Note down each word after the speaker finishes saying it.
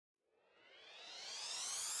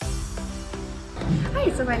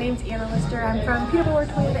Hi, so my name's Anna Lister. I'm from Peter Boulware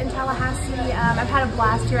Toyota in Tallahassee. I've had a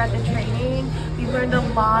blast here at the training. We've learned a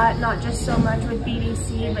lot, not just so much with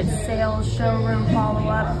BDC, but sales, showroom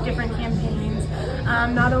follow-up, different campaigns.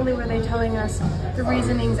 Not only were they telling us the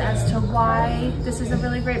reasonings as to why this is a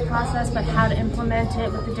really great process, but how to implement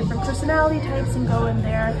it with the different personality types and go in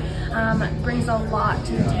there. It brings a lot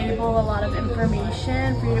to the table, a lot of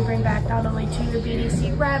information for you to bring back not only to your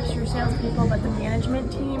BDC reps, your salespeople, but the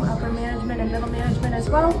management team, upper management and middle management as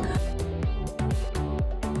well.